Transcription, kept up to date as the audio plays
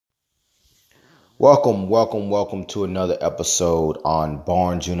Welcome to another episode on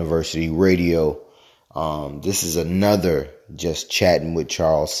Barnes University Radio. This is another Just Chatting with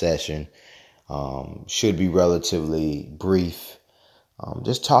Charles session. Should be relatively brief.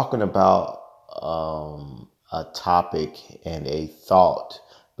 Just talking about a topic and a thought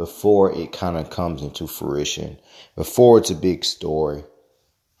before it kind of comes into fruition, before it's a big story,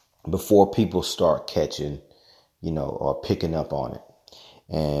 before people start catching, or picking up on it.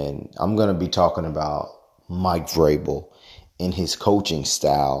 And I'm going to be talking about Mike Vrabel and his coaching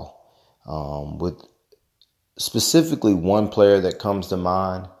style, with specifically one player that comes to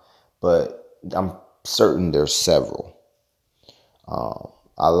mind, but I'm certain there's several.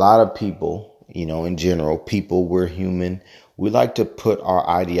 A lot of people, in general, we're human. We like to put our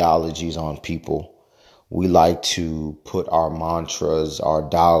ideologies on people. We like to put our mantras, our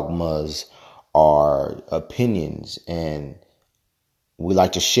dogmas, our opinions, and we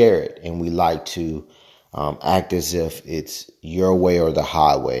like to share it, and we like to act as if it's your way or the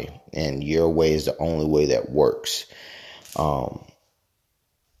highway, and your way is the only way that works.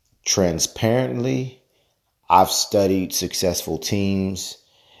 Transparently, I've studied successful teams.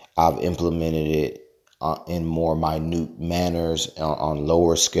 I've implemented it in more minute manners on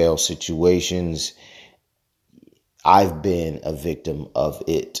lower scale situations. I've been a victim of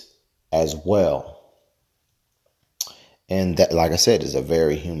it as well. And that, like I said, is a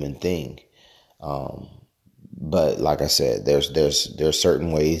very human thing. But like I said, there's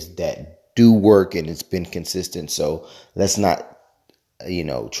certain ways that do work, and it's been consistent. So let's not,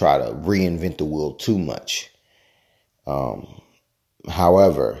 try to reinvent the wheel too much.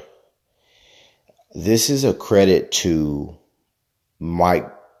 However, this is a credit to Mike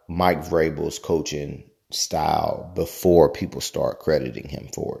Vrabel's coaching style before people start crediting him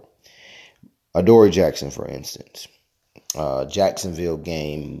for it. Adoree Jackson, for instance. Jacksonville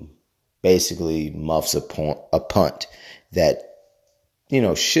game basically muffs a punt that,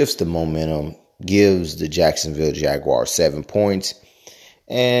 shifts the momentum, gives the Jacksonville Jaguars 7 points.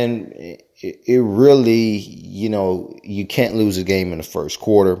 And it really, you can't lose a game in the first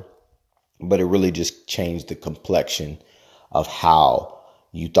quarter, but it really just changed the complexion of how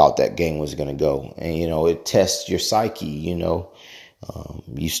you thought that game was going to go. And, it tests your psyche, you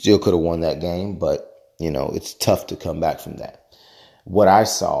still could have won that game, but it's tough to come back from that. What I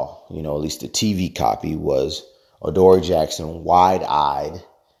saw, at least the TV copy, was Adoree Jackson wide-eyed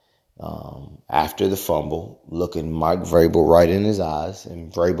after the fumble, looking Mike Vrabel right in his eyes.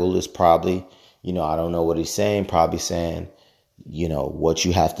 And Vrabel is probably, I don't know what he's saying, probably saying, what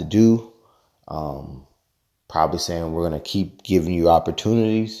you have to do. Probably saying we're going to keep giving you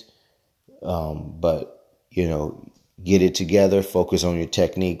opportunities. But, get it together, focus on your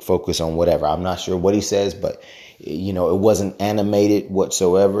technique, focus on whatever. I'm not sure what he says, but, it wasn't animated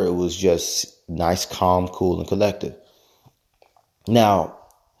whatsoever. It was just nice, calm, cool, and collected. Now,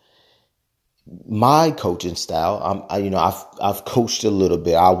 my coaching style, I've coached a little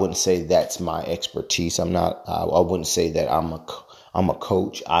bit. I wouldn't say that's my expertise. I wouldn't say that I'm a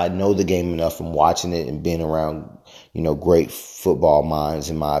coach. I know the game enough from watching it and being around, great football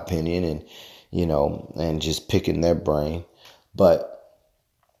minds, in my opinion, and and just picking their brain. But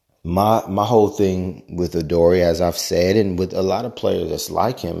my whole thing with Adoree, as I've said, and with a lot of players that's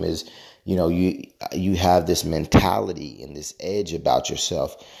like him, is, you have this mentality and this edge about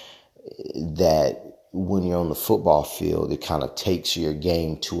yourself that when you're on the football field, it kind of takes your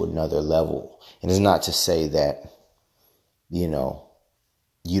game to another level. And it's not to say that, you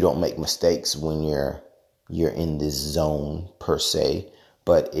don't make mistakes when you're in this zone per se,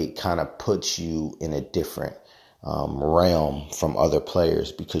 but it kind of puts you in a different realm from other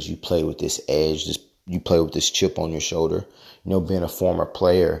players, because you play with this edge, you play with this chip on your shoulder. Being a former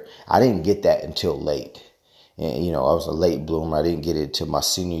player, I didn't get that until late. And, I was a late bloomer. I didn't get it till my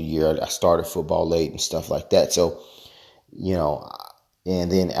senior year. I started football late and stuff like that. So,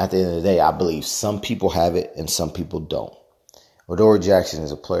 and then at the end of the day, I believe some people have it and some people don't. Adoree Jackson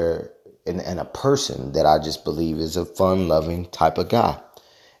is a player and a person that I just believe is a fun-loving type of guy.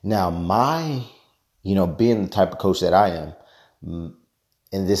 Now, being the type of coach that I am,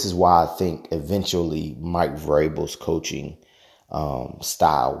 and this is why I think eventually Mike Vrabel's coaching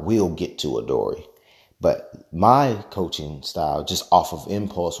style will get to Adoree. But my coaching style, just off of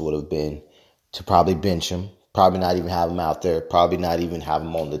impulse, would have been to probably bench him, probably not even have him out there, probably not even have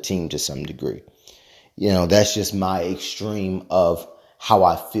him on the team to some degree. That's just my extreme of how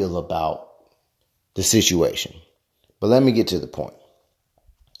I feel about the situation. But let me get to the point.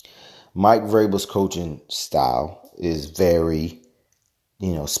 Mike Vrabel's coaching style is very,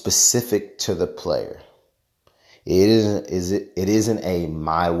 specific to the player. It isn't a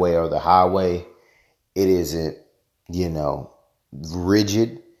my way or the highway. It isn't,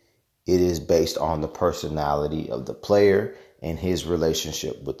 rigid. It is based on the personality of the player and his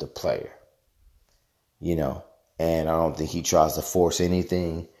relationship with the player, and I don't think he tries to force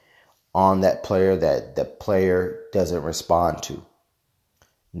anything on that player that the player doesn't respond to.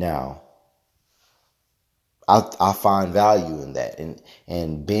 Now, I find value in that,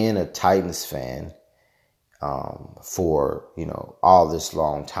 and being a Titans fan for all this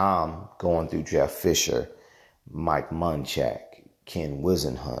long time, going through Jeff Fisher, Mike Munchak, Ken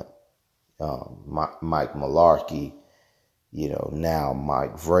Wisenhunt, Mike Mularkey, now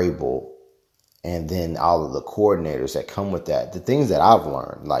Mike Vrabel, and then all of the coordinators that come with that. The things that I've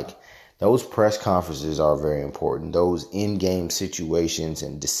learned, like those press conferences are very important. Those in-game situations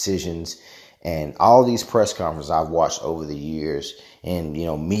and decisions, and all these press conferences I've watched over the years, and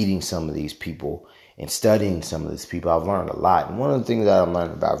meeting some of these people and studying some of these people, I've learned a lot. And one of the things that I'm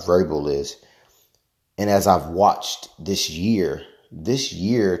learning about Vrabel is, and as I've watched this year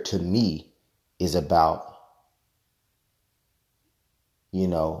to me is about,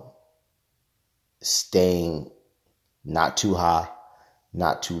 staying not too high,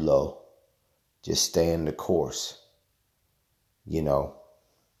 not too low, just staying the course,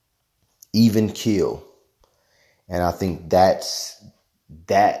 even keel. And I think that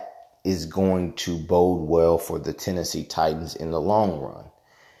is going to bode well for the Tennessee Titans in the long run.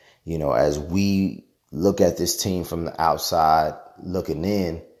 As we look at this team from the outside looking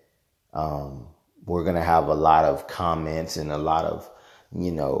in, we're going to have a lot of comments and a lot of,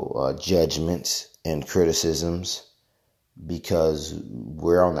 judgments and criticisms because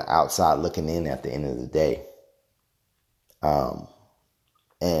we're on the outside looking in at the end of the day.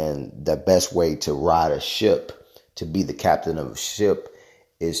 And the best way to ride a ship, to be the captain of a ship,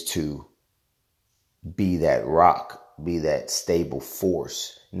 is to be that rock, be that stable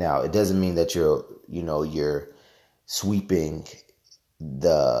force. Now, it doesn't mean that you're sweeping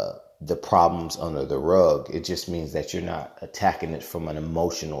the problems under the rug. It just means that you're not attacking it from an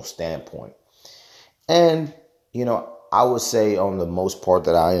emotional standpoint. And, I would say on the most part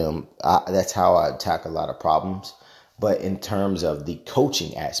that that's how I attack a lot of problems. But in terms of the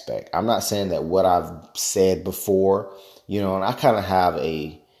coaching aspect, I'm not saying that what I've said before, and I kind of have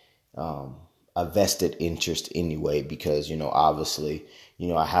a vested interest anyway, because, obviously,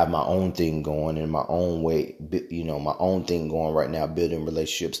 I have my own thing going in my own way, my own thing going right now, building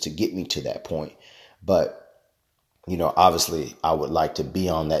relationships to get me to that point. But, obviously I would like to be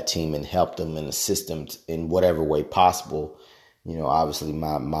on that team and help them and assist them in whatever way possible. Obviously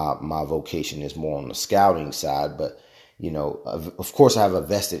my vocation is more on the scouting side, but, of course I have a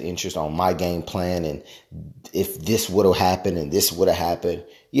vested interest on my game plan. And if this would have happened and this would have happened,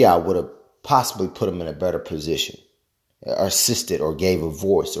 I would have possibly put them in a better position, or assisted, or gave a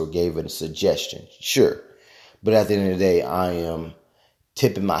voice, or gave a suggestion. Sure. But at the end of the day, I am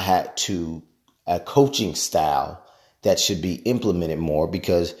tipping my hat to a coaching style that should be implemented more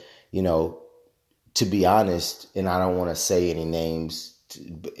because, to be honest, and I don't want to say any names,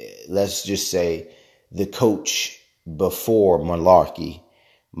 let's just say the coach before Mularkey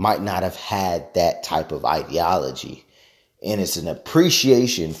might not have had that type of ideology. And it's an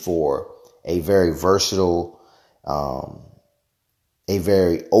appreciation for a very versatile, a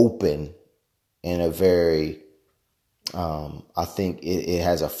very open, and a very, I think it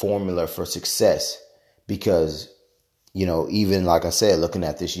has a formula for success because, even like I said, looking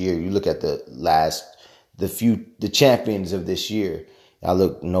at this year, you look at the champions of this year. I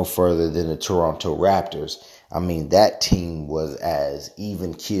look no further than the Toronto Raptors. I mean, that team was as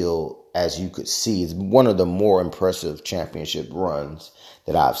even keel as you could see. It's one of the more impressive championship runs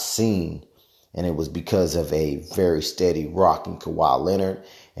that I've seen. And it was because of a very steady rocking Kawhi Leonard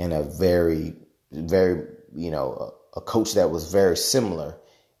and a very, very, a coach that was very similar,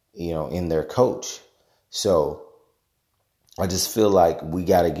 in their coach. So I just feel like we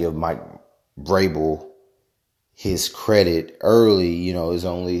got to give Mike Vrabel his credit early. It's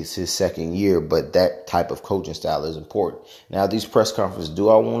only his second year, but that type of coaching style is important. Now, these press conferences, do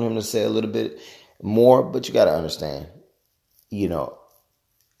I want him to say a little bit more? But you got to understand,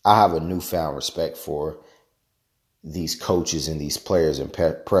 I have a newfound respect for these coaches and these players in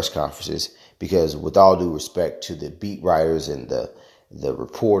press conferences because, with all due respect to the beat writers and the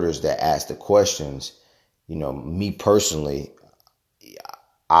reporters that ask the questions, me personally,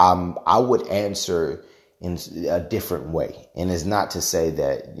 I would answer in a different way. And it's not to say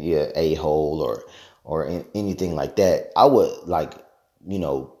that you're a-hole or anything like that. I would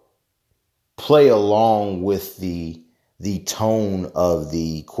play along with the tone of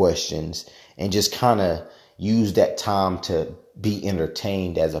the questions and just kind of use that time to be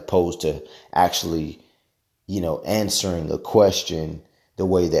entertained as opposed to actually, answering a question the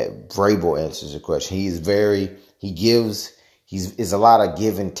way that Vrabel answers a question. Is a lot of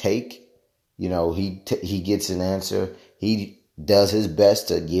give and take. He gets an answer. He does his best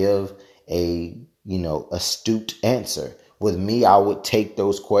to give a, astute answer. With me, I would take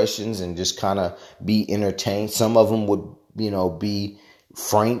those questions and just kind of be entertained. Some of them would, be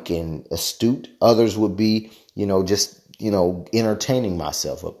frank and astute. Others would be, just, entertaining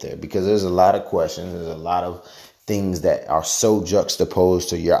myself up there, because there's a lot of questions. There's a lot of things that are so juxtaposed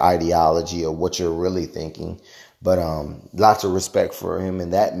to your ideology or what you're really thinking. But lots of respect for him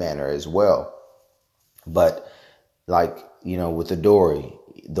in that manner as well. But with Adoree',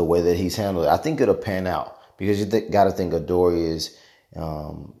 the way that he's handled it, I think it'll pan out, because you got to think Adoree' is,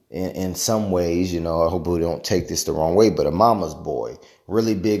 in some ways, I hope we don't take this the wrong way, but a mama's boy,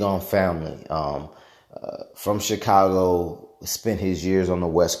 really big on family. From Chicago, spent his years on the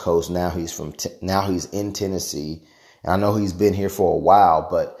West Coast. Now he's in Tennessee, and I know he's been here for a while.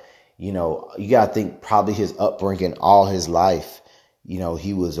 But you got to think probably his upbringing, all his life,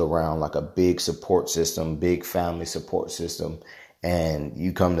 he was around like a big support system, big family support system. And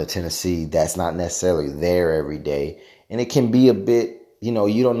you come to Tennessee, that's not necessarily there every day. And it can be a bit, you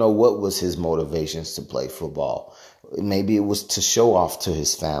don't know what was his motivations to play football. Maybe it was to show off to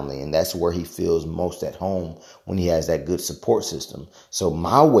his family. And that's where he feels most at home, when he has that good support system. So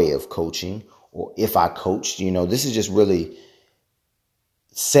my way of coaching, or if I coached, this is just really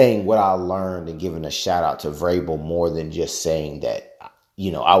saying what I learned and giving a shout out to Vrabel, more than just saying that,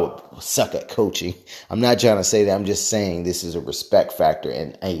 I would suck at coaching. I'm not trying to say that. I'm just saying this is a respect factor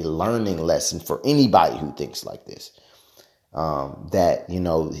and a learning lesson for anybody who thinks like this. That,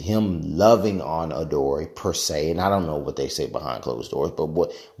 him loving on Adoree' per se, and I don't know what they say behind closed doors, but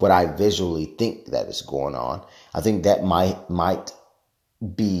what I visually think that is going on, I think that might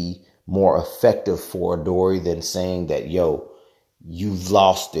be more effective for Adoree' than saying that, you've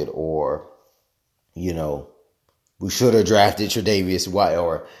lost it, or, we should have drafted Tre'Davious White,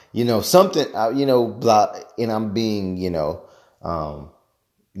 or, something, blah, and I'm being,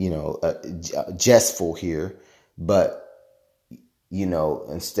 jestful here, but,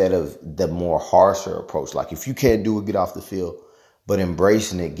 instead of the more harsher approach, like if you can't do it, get off the field, but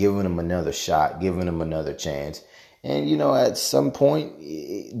embracing it, giving them another shot, giving them another chance. And, at some point,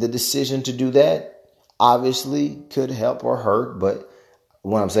 the decision to do that obviously could help or hurt. But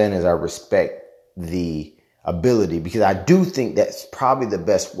what I'm saying is I respect the ability, because I do think that's probably the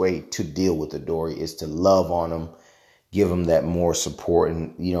best way to deal with Adoree' is to love on him, give him that more support.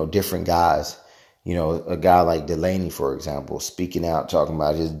 And, different guys, a guy like Delanie, for example, speaking out, talking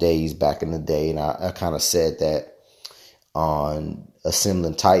about his days back in the day. And I kind of said that on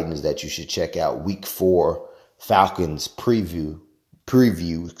Assembling Titans, that you should check out Week 4 Falcons preview,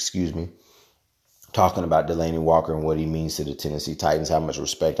 talking about Delanie Walker and what he means to the Tennessee Titans, how much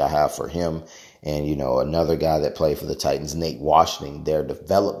respect I have for him. And, another guy that played for the Titans, Nate Washington, their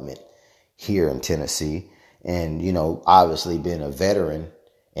development here in Tennessee. And, obviously being a veteran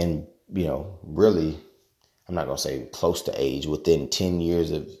and, really, I'm not going to say close to age, within 10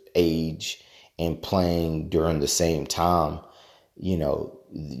 years of age, and playing during the same time,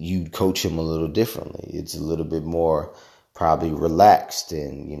 you coach him a little differently. It's a little bit more probably relaxed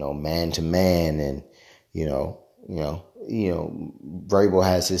and, man to man. And, Vrabel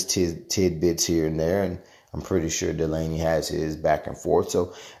has his tidbits here and there, and I'm pretty sure Delanie has his back and forth.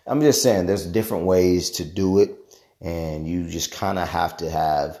 So I'm just saying there's different ways to do it, and you just kind of have to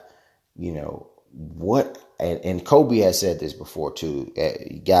have, and Kobe has said this before too.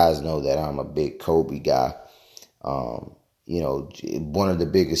 You guys know that I'm a big Kobe guy. One of the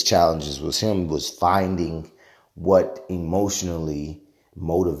biggest challenges was finding what emotionally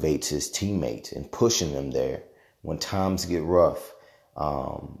motivates his teammates and pushing them there when times get rough.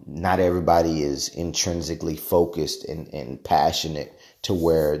 Not everybody is intrinsically focused and passionate to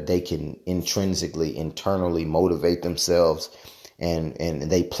where they can internally motivate themselves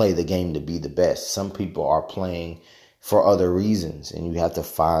and they play the game to be the best. Some people are playing for other reasons, and you have to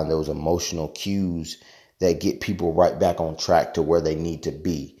find those emotional cues that get people right back on track to where they need to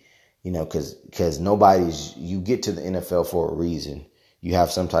be. Because you get to the NFL for a reason. You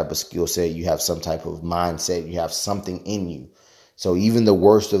have some type of skill set. You have some type of mindset. You have something in you. So even the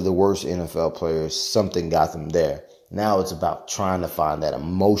worst of the worst NFL players, something got them there. Now it's about trying to find that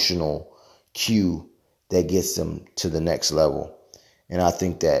emotional cue that gets them to the next level. And I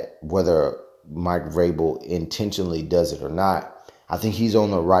think that whether Mike Vrabel intentionally does it or not, I think he's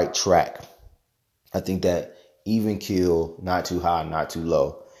on the right track. I think that even keel, not too high, not too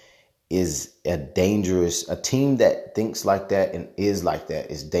low. is a team that thinks like that and is like that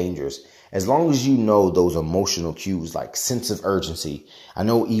is dangerous. As long as you know those emotional cues like sense of urgency. I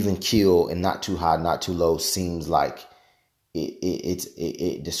know even keel and not too high, not too low seems like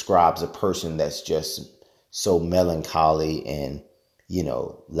it describes a person that's just so melancholy and,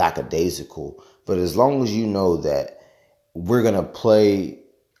 lackadaisical. But as long as you know that we're going to play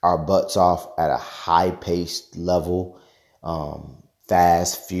our butts off at a high paced level,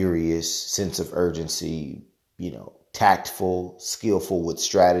 fast, furious, sense of urgency, tactful, skillful with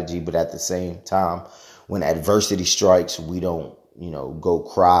strategy, but at the same time, when adversity strikes, we don't, go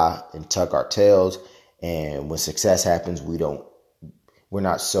cry and tuck our tails. And when success happens, we're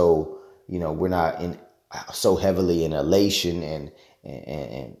not so, we're not in so heavily in elation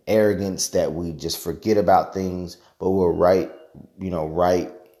and arrogance that we just forget about things, but we're right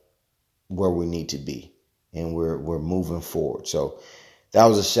where we need to be, and we're moving forward. So that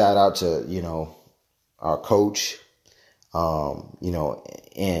was a shout out to, our coach.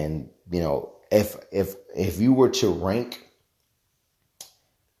 If you were to rank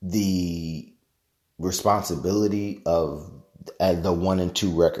the responsibility of the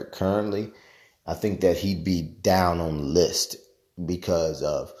 1-2 record currently, I think that he'd be down on the list because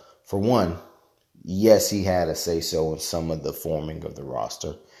of, for one, yes, he had a say so in some of the forming of the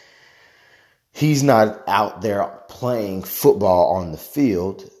roster. He's not out there playing football on the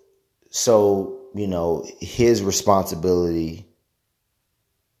field. So, his responsibility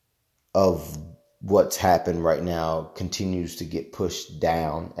of what's happened right now continues to get pushed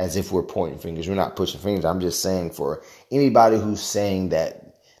down, as if we're pointing fingers. We're not pushing fingers. I'm just saying, for anybody who's saying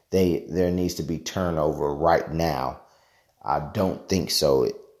that there needs to be turnover right now, I don't think so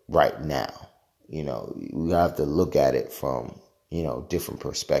right now. We have to look at it from, different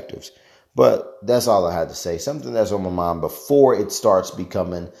perspectives. But that's all I had to say. Something that's on my mind before it starts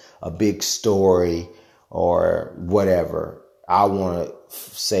becoming a big story or whatever. I want to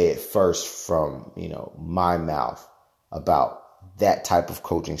say it first from, my mouth about that type of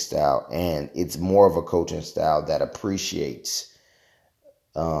coaching style. And it's more of a coaching style that appreciates,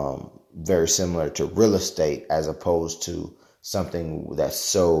 very similar to real estate, as opposed to something that's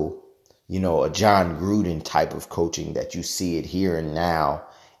so, a John Gruden type of coaching that you see it here and now.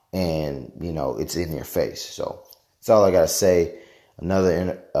 And, it's in your face. So that's all I got to say.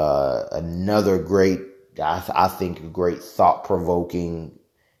 Another great, I think, a great thought-provoking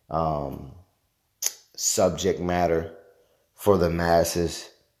subject matter for the masses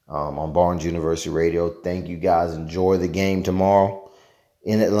on Barnes University Radio. Thank you, guys. Enjoy the game tomorrow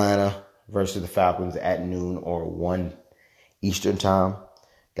in Atlanta versus the Falcons at noon or 1 Eastern time.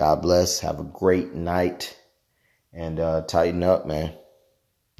 God bless. Have a great night and tighten up, man.